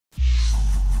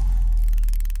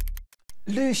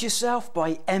Lose Yourself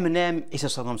by Eminem is a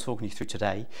song I'm talking you through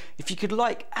today. If you could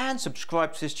like and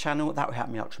subscribe to this channel, that would help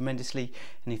me out tremendously.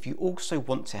 And if you also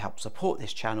want to help support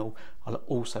this channel, I'll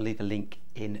also leave a link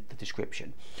in the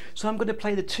description. So I'm going to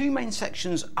play the two main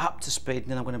sections up to speed, and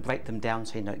then I'm going to break them down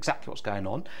so you know exactly what's going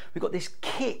on. We've got this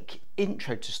kick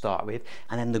intro to start with,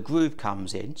 and then the groove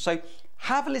comes in. So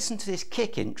have a listen to this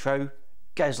kick intro.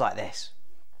 Goes like this.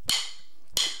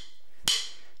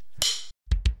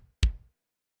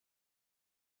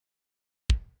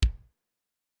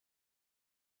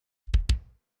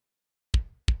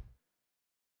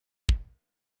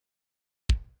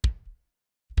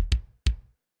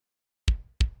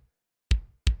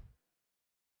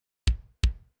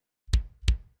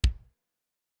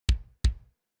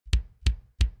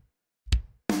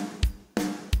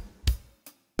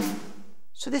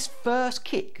 So this first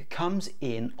kick comes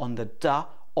in on the da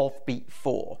of beat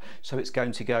 4. So it's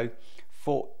going to go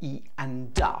for E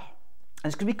and da. And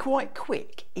it's going to be quite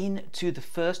quick into the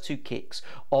first two kicks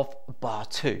of bar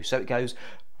 2. So it goes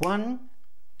 1,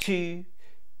 2,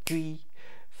 3,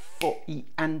 4 E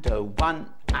and da. 1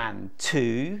 and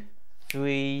 2,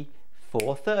 3,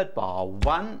 4. Third bar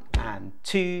 1 and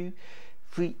 2,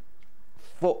 3,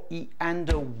 4 E and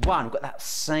da. 1. We've got that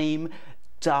same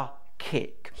da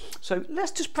kick. So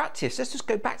let's just practice. Let's just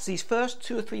go back to these first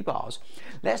 2 or 3 bars.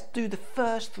 Let's do the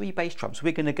first 3 bass drums.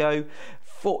 We're going to go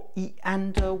 4 E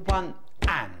and a 1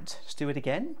 and. Let's do it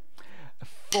again.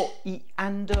 4 E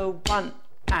and a 1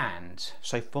 and.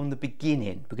 So from the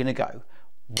beginning, we're going to go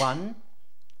 1,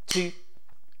 2,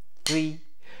 3,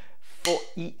 4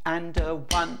 E and a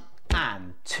 1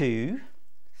 and 2,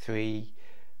 3,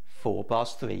 4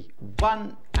 bars 3.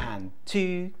 1 and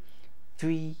 2,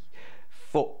 3,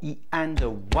 4 E and a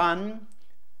 1,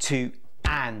 2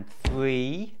 and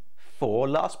 3, 4.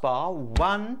 Last bar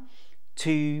 1,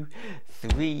 2,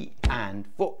 3 and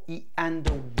 4 E and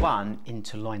a 1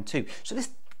 into line 2. So this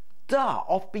da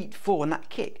off beat 4 and that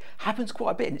kick happens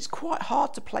quite a bit, and it's quite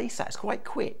hard to place that. It's quite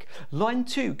quick. Line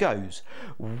 2 goes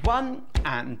 1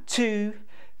 and 2,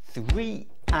 3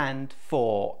 and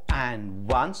 4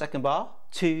 and 1. Second bar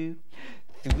 2,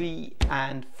 3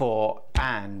 and 4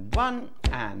 and 1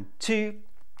 and 2,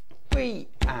 3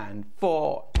 and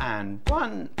 4 and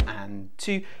 1 and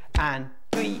 2 and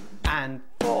 3 and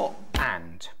 4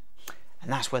 and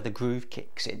that's where the groove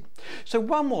kicks in. So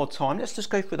one more time, let's just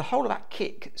go through the whole of that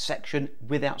kick section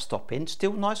without stopping,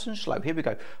 still nice and slow. Here we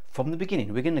go. From the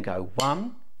beginning, we're going to go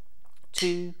 1,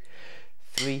 2,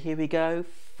 3, here we go,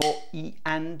 4 E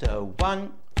and a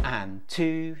 1 and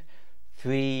 2,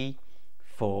 3,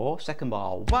 4. Second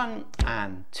bar 1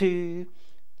 and 2,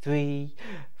 3,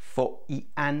 4 E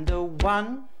and a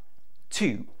 1,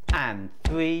 2 and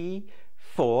 3,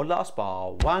 4. Last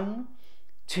bar 1,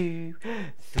 2,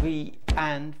 3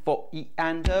 and 4 E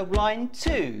and a line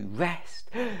 2.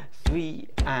 Rest 3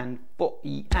 and 4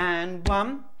 E and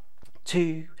 1,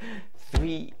 2,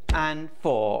 3 and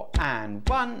 4 and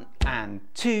 1 and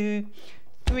 2,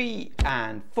 3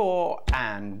 and 4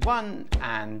 and 1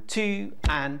 and 2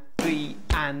 and 3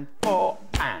 and 4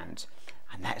 and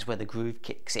that's where the groove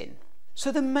kicks in.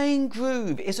 So the main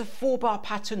groove is a 4-bar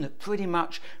pattern that pretty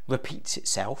much repeats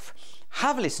itself.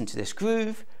 Have a listen to this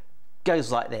groove.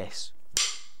 Goes like this.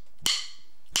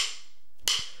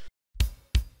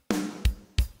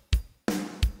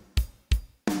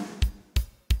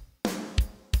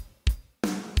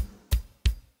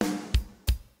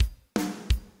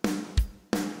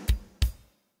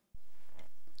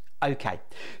 Okay,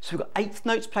 so we've got 8th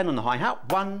notes playing on the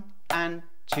hi-hat. 1 and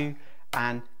 2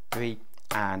 and 3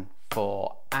 and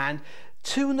 4 and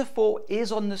 2 and the 4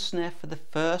 is on the snare for the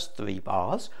first 3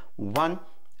 bars. 1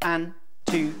 and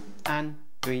 2 and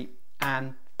 3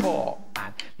 and 4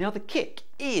 and now the kick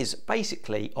is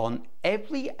basically on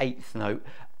every 8th note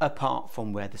apart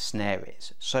from where the snare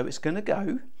is. So it's going to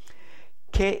go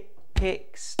kick,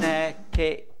 kick, snare,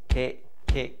 kick, kick,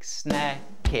 kick, snare,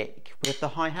 kick with the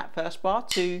hi-hat first bar.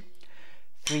 2,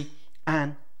 3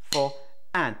 and 4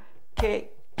 and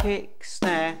kick, kick,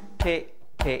 snare, kick,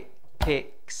 kick,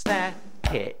 kick, snare,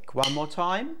 kick. One more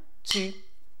time. 2,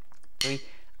 3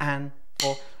 and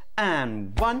 4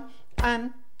 and 1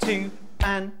 and 2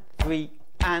 and 3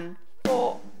 and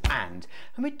 4 and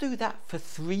we do that for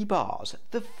 3 bars.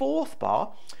 The 4th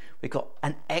bar we've got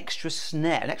an extra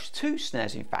snare, an extra 2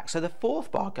 snares in fact. So the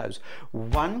 4th bar goes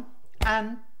 1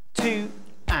 and 2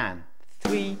 and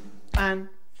 3 and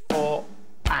 4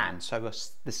 and so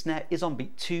the snare is on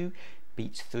beat 2,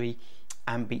 beats 3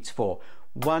 and beats 4.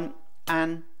 1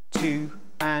 and 2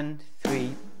 and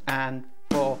 3 and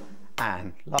 4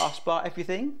 and last bar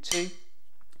everything 2,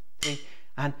 3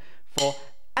 and 4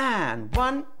 and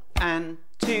 1 and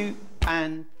 2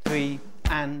 and 3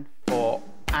 and 4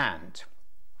 and.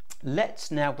 Let's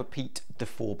now repeat the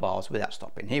 4 bars without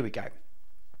stopping. Here we go.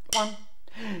 1,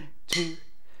 2,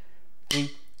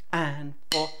 3 and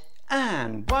 4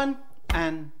 and 1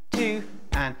 and 2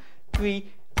 and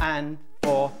 3 and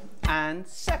 4 and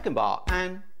second bar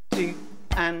and 2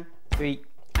 and 3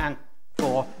 and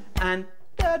 4 and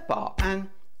third bar and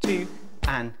 2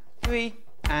 and 3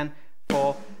 and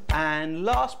 4 and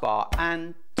last bar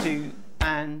and 2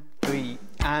 and 3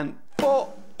 and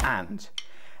 4 and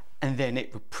then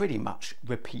it pretty much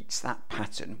repeats that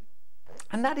pattern.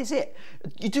 And that is it.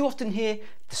 You do often hear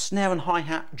the snare and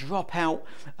hi-hat drop out,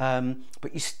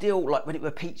 but you still, like when it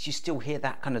repeats, you still hear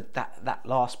that kind of that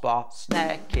last bar,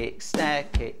 snare kick, snare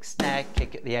kick, snare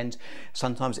kick at the end.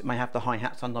 Sometimes it may have the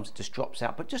hi-hat, sometimes it just drops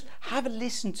out, but just have a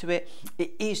listen to it.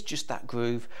 It is just that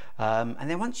groove. And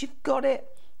then once you've got it,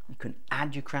 you can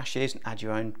add your crashes and add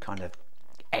your own kind of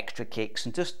extra kicks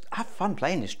and just have fun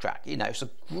playing this track. You know, it's a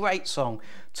great song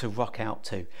to rock out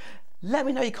to. Let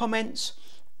me know your comments,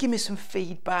 give me some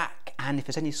feedback, and if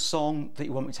there's any song that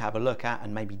you want me to have a look at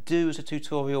and maybe do as a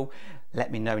tutorial,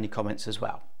 let me know in your comments as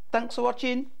well. Thanks for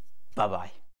watching, bye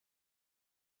bye.